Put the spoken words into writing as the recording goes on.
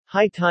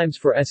High times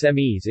for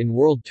SMEs in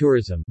world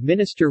tourism,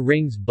 Minister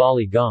rings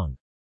Bali gong.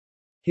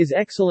 His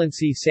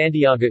Excellency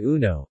Sandiaga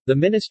Uno, the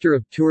Minister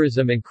of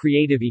Tourism and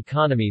Creative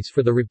Economies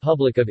for the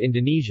Republic of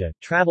Indonesia,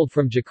 traveled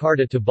from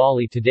Jakarta to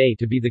Bali today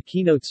to be the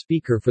keynote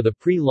speaker for the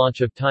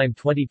pre-launch of Time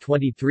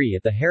 2023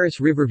 at the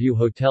Harris Riverview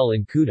Hotel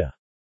in Kuta.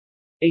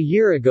 A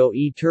year ago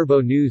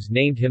eTurbo News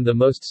named him the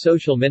most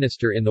social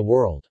minister in the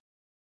world.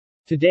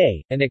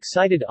 Today, an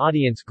excited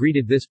audience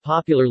greeted this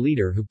popular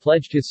leader who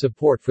pledged his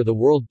support for the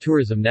World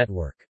Tourism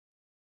Network.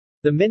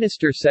 The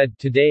minister said,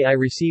 "Today I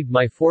received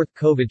my fourth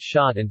COVID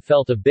shot and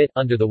felt a bit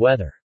under the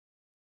weather.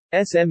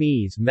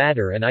 SMEs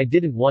matter and I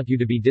didn't want you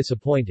to be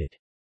disappointed.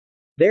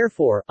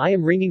 Therefore, I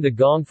am ringing the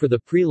gong for the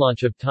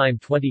pre-launch of Time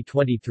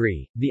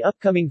 2023, the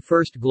upcoming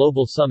first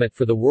global summit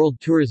for the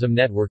World Tourism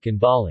Network in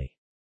Bali."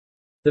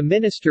 The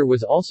minister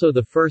was also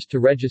the first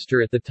to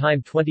register at the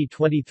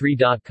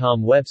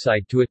Time2023.com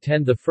website to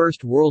attend the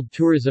first World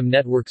Tourism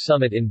Network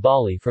Summit in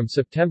Bali from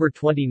September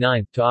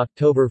 29 to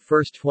October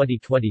 1,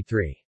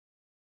 2023.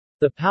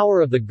 The power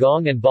of the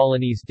gong and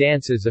Balinese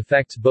dances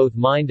affects both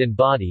mind and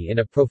body in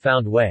a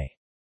profound way.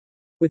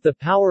 With the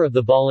power of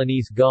the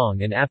Balinese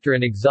gong and after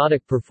an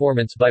exotic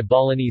performance by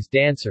Balinese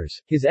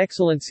dancers, His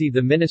Excellency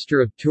the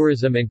Minister of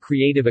Tourism and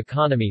Creative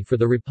Economy for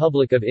the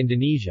Republic of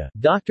Indonesia,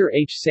 Dr.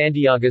 H.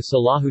 Sandiaga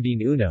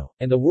Salahuddin Uno,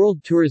 and the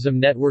World Tourism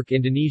Network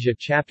Indonesia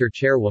Chapter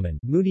Chairwoman,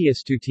 Mutia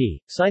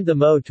Stuti, signed the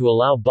MoU to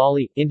allow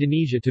Bali,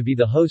 Indonesia to be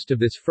the host of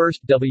this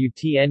first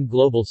WTN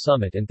Global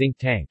Summit and think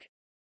tank.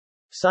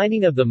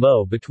 Signing of the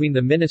MoU between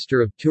the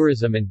Minister of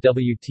Tourism and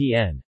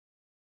WTN.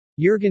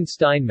 Jürgen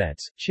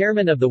Steinmetz,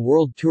 chairman of the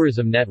World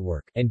Tourism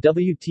Network, and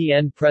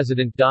WTN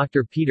President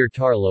Dr. Peter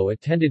Tarlow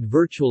attended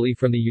virtually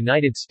from the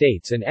United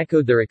States and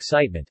echoed their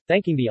excitement,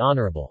 thanking the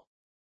Honorable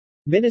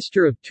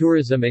Minister of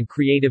Tourism and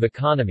Creative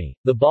Economy,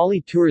 the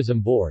Bali Tourism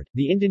Board,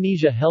 the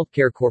Indonesia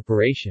Healthcare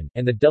Corporation,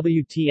 and the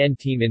WTN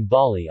team in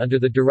Bali under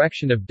the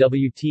direction of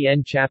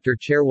WTN Chapter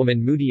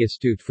Chairwoman Mutia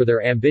Stuti for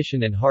their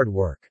ambition and hard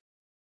work.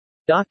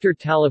 Dr.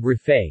 Talib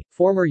Rifai,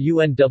 former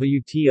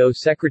UNWTO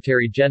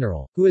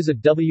Secretary-General, who is a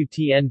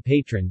WTN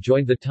patron,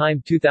 joined the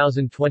Time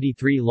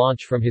 2023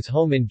 launch from his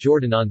home in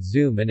Jordan on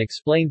Zoom and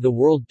explained the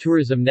World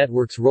Tourism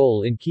Network's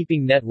role in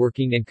keeping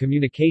networking and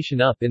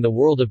communication up in the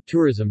world of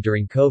tourism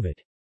during COVID.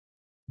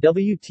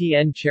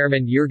 WTN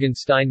Chairman Jürgen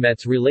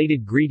Steinmetz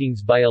related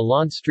greetings by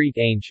Alain Street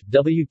Ainge,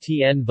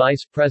 WTN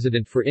Vice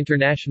President for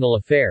International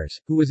Affairs,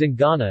 who was in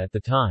Ghana at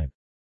the time.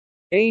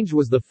 Ainge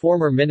was the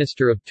former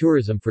Minister of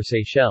Tourism for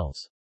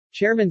Seychelles.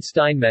 Chairman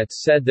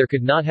Steinmetz said there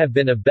could not have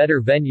been a better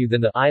venue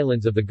than the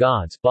Islands of the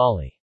Gods,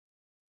 Bali.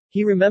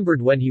 He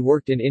remembered when he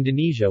worked in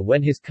Indonesia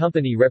when his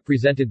company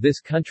represented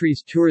this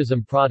country's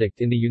tourism product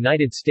in the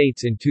United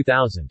States in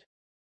 2000.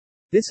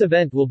 This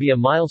event will be a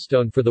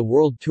milestone for the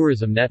World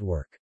Tourism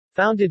Network.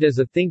 Founded as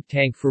a think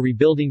tank for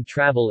rebuilding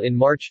travel in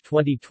March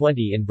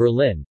 2020 in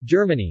Berlin,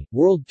 Germany,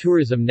 World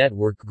Tourism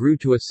Network grew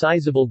to a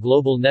sizable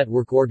global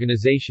network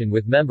organization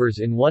with members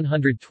in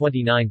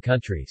 129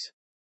 countries.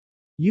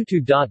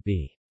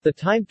 U2.B. The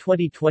Time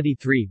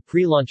 2023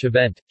 pre-launch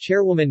event,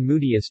 Chairwoman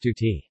Mutia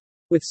Stuti.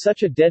 With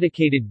such a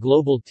dedicated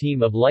global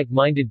team of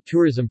like-minded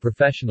tourism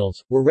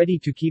professionals, we're ready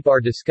to keep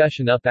our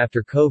discussion up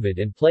after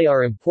COVID and play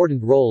our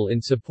important role in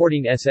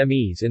supporting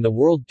SMEs in the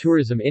world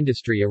tourism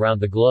industry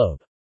around the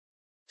globe.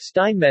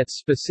 Steinmetz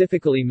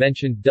specifically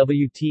mentioned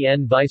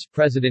WTN Vice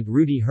President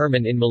Rudy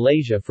Herman in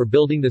Malaysia for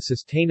building the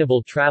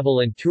Sustainable Travel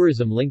and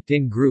Tourism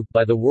LinkedIn group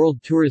by the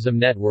World Tourism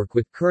Network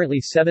with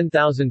currently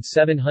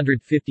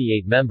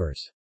 7,758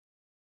 members.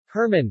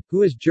 Herman,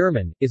 who is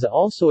German, is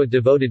also a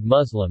devoted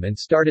Muslim and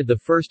started the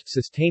first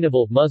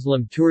Sustainable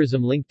Muslim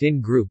Tourism LinkedIn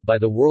group by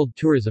the World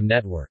Tourism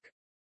Network.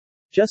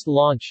 Just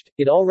launched,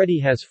 it already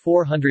has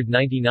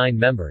 499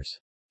 members.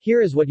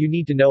 Here is what you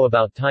need to know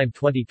about Time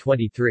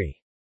 2023.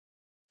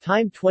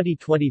 Time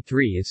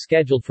 2023 is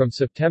scheduled from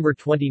September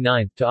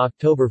 29 to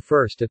October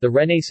 1 at the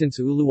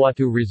Renaissance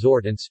Uluwatu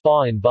Resort and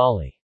Spa in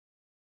Bali.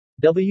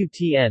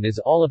 WTN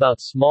is all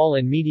about small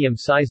and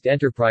medium-sized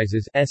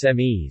enterprises,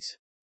 SMEs.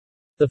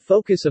 The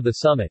focus of the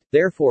summit,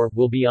 therefore,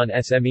 will be on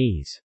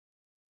SMEs.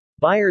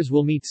 Buyers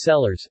will meet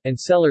sellers, and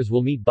sellers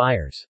will meet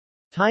buyers.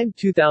 Time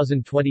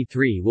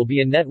 2023 will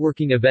be a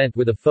networking event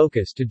with a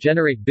focus to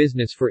generate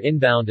business for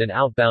inbound and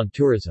outbound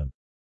tourism.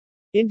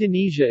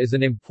 Indonesia is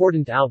an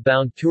important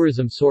outbound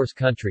tourism source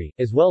country,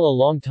 as well a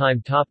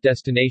long-time top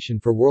destination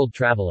for world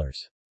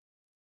travelers.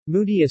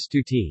 Mutia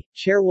Stuti,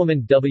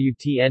 Chairwoman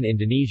WTN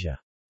Indonesia.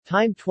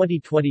 Time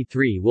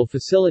 2023 will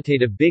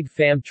facilitate a big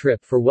fam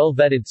trip for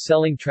well-vetted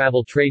selling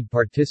travel trade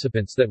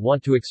participants that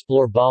want to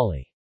explore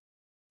Bali.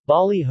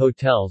 Bali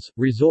hotels,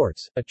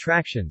 resorts,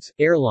 attractions,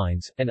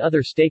 airlines, and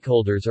other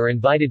stakeholders are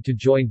invited to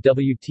join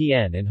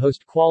WTN and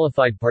host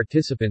qualified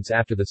participants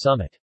after the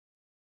summit.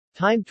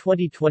 Time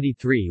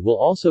 2023 will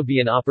also be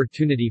an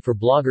opportunity for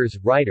bloggers,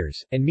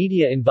 writers, and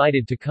media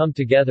invited to come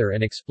together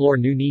and explore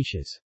new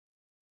niches.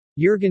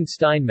 Jürgen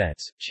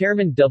Steinmetz,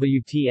 Chairman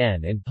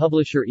WTN and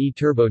publisher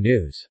eTurbo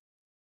News.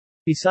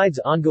 Besides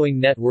ongoing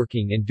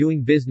networking and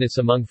doing business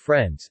among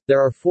friends, there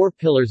are 4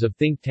 pillars of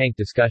think tank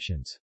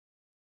discussions.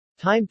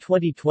 Time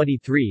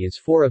 2023 is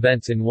 4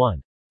 events in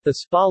 1. The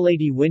Spa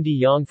Lady Wendy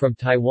Yang from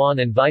Taiwan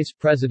and Vice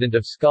President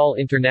of SCAL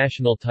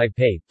International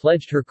Taipei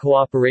pledged her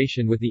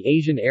cooperation with the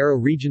Asian Aero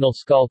Regional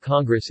SCAL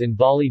Congress in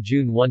Bali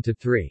June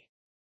 1-3.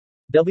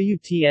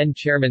 WTN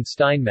Chairman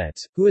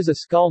Steinmetz, who is a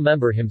SCAL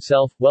member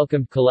himself,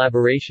 welcomed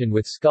collaboration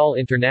with SCAL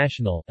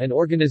International, an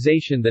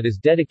organization that is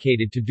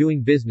dedicated to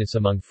doing business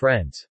among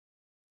friends.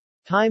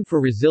 Time for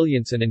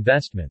resilience and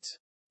investments.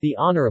 The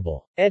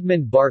Honorable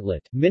Edmund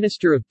Bartlett,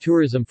 Minister of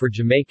Tourism for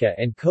Jamaica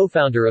and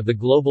co-founder of the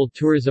Global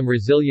Tourism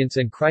Resilience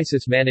and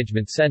Crisis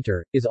Management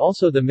Center, is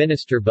also the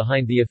minister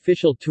behind the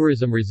official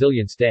Tourism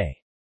Resilience Day.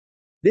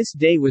 This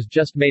day was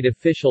just made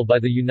official by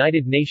the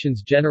United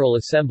Nations General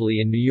Assembly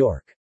in New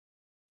York.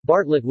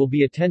 Bartlett will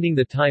be attending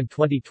the Time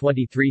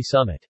 2023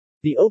 summit.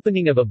 The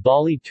opening of a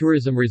Bali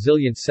Tourism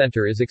Resilience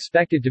Center is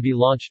expected to be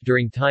launched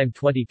during Time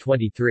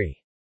 2023.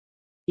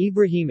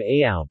 Ibrahim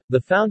Ayoub, the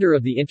founder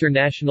of the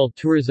International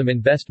Tourism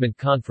Investment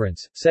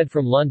Conference, said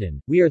from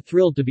London, "We are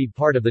thrilled to be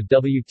part of the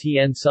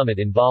WTN summit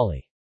in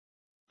Bali.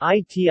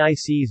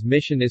 ITIC's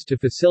mission is to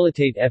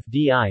facilitate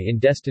FDI in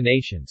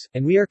destinations,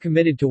 and we are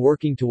committed to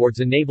working towards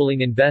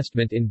enabling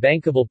investment in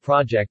bankable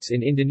projects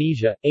in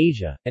Indonesia,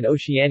 Asia, and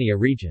Oceania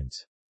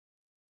regions."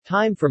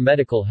 Time for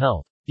medical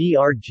health.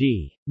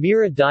 Dr.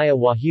 Mira Daya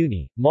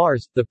Wahyuni,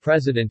 Mars, the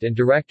President and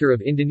Director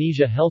of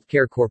Indonesia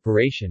Healthcare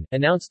Corporation,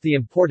 announced the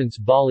importance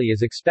Bali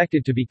is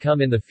expected to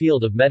become in the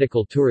field of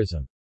medical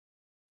tourism.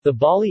 The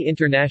Bali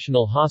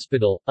International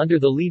Hospital, under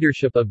the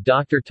leadership of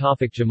Dr.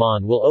 Taufik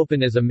Jaman, will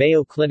open as a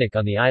Mayo Clinic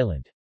on the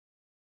island.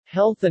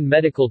 Health and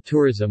medical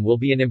tourism will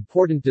be an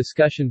important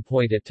discussion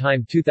point at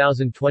Time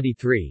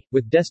 2023,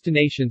 with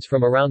destinations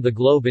from around the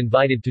globe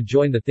invited to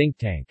join the think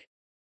tank.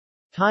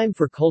 Time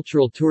for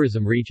cultural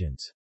tourism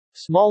regions.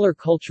 Smaller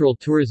cultural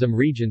tourism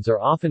regions are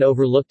often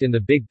overlooked in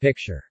the big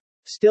picture.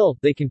 Still,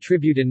 they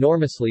contribute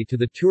enormously to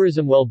the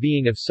tourism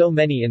well-being of so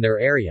many in their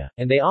area,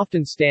 and they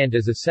often stand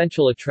as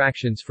essential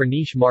attractions for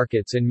niche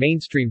markets and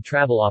mainstream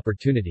travel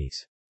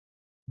opportunities.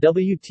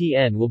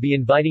 WTN will be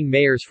inviting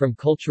mayors from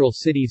cultural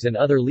cities and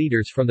other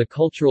leaders from the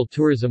cultural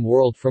tourism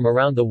world from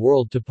around the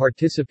world to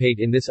participate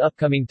in this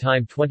upcoming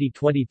Time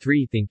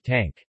 2023 think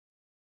tank.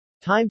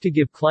 Time to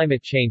give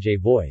climate change a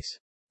voice.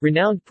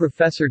 Renowned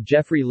Professor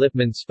Jeffrey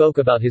Lipman spoke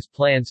about his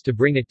plans to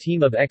bring a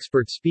team of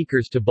expert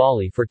speakers to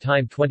Bali for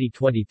Time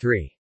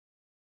 2023.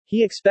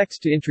 He expects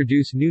to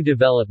introduce new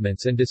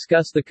developments and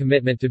discuss the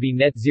commitment to be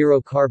net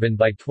zero carbon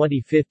by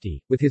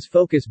 2050, with his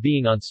focus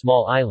being on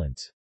small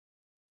islands.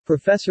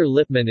 Professor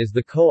Lipman is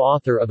the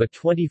co-author of a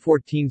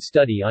 2014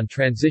 study on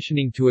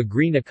transitioning to a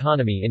green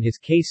economy in his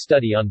case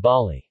study on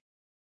Bali.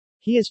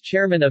 He is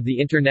chairman of the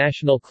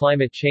International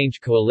Climate Change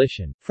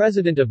Coalition,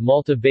 president of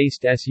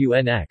Malta-based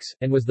SUNX,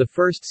 and was the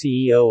first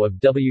CEO of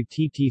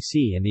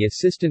WTTC and the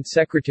Assistant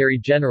Secretary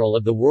General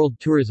of the World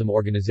Tourism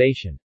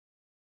Organization.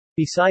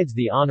 Besides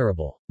the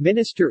Honorable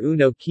Minister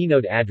Uno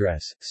keynote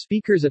address,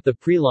 speakers at the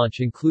pre-launch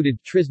included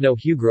Trisno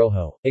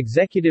Hugroho,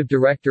 Executive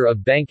Director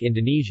of Bank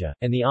Indonesia,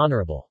 and the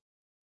Honorable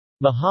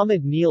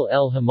Muhammad Neil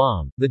El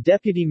Hammam, the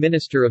Deputy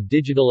Minister of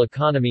Digital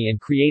Economy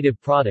and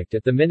Creative Product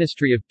at the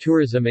Ministry of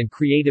Tourism and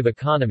Creative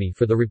Economy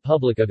for the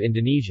Republic of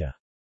Indonesia.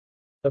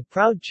 A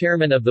proud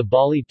chairman of the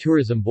Bali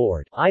Tourism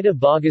Board, Ida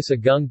Bagus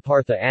Agung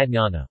Partha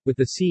Adnyana, with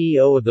the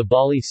CEO of the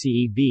Bali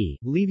CEB,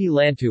 Levi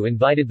Lantu,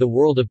 invited the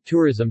world of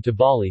tourism to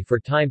Bali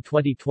for Time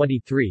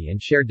 2023 and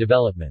shared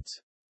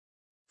developments.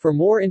 For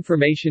more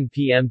information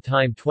PM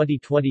Time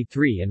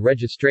 2023 and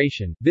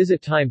registration,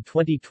 visit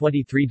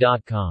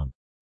time2023.com.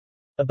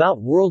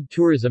 About World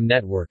Tourism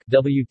Network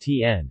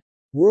 (WTN).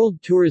 World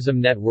Tourism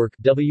Network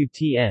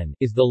 (WTN)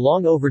 is the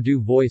long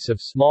overdue voice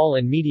of small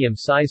and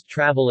medium-sized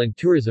travel and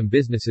tourism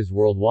businesses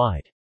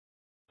worldwide.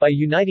 By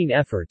uniting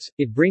efforts,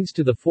 it brings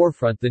to the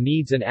forefront the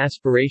needs and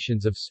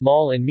aspirations of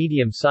small and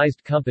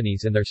medium-sized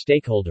companies and their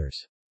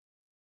stakeholders.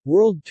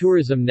 World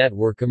Tourism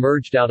Network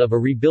emerged out of a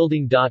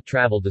Rebuilding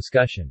Travel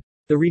discussion.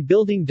 The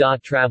Rebuilding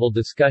Travel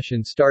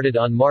discussion started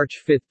on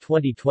March 5,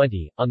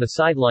 2020, on the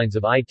sidelines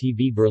of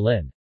ITB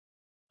Berlin.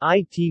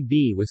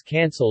 ITB was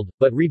cancelled,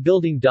 but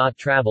Rebuilding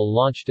Travel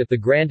launched at the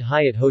Grand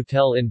Hyatt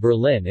Hotel in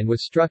Berlin and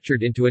was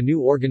structured into a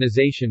new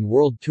organization,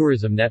 World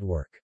Tourism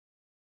Network.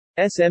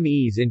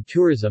 SMEs in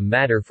tourism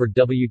matter for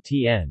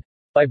WTN.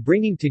 By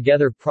bringing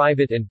together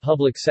private and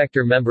public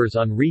sector members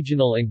on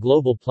regional and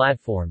global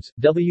platforms,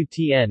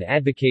 WTN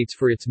advocates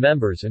for its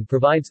members and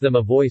provides them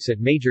a voice at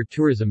major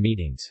tourism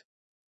meetings.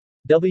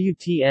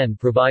 WTN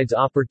provides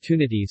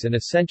opportunities and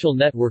essential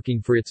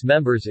networking for its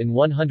members in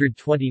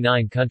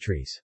 129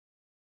 countries.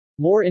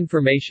 More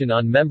information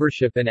on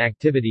membership and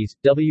activities,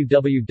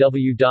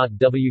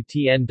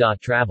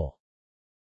 www.wtn.travel.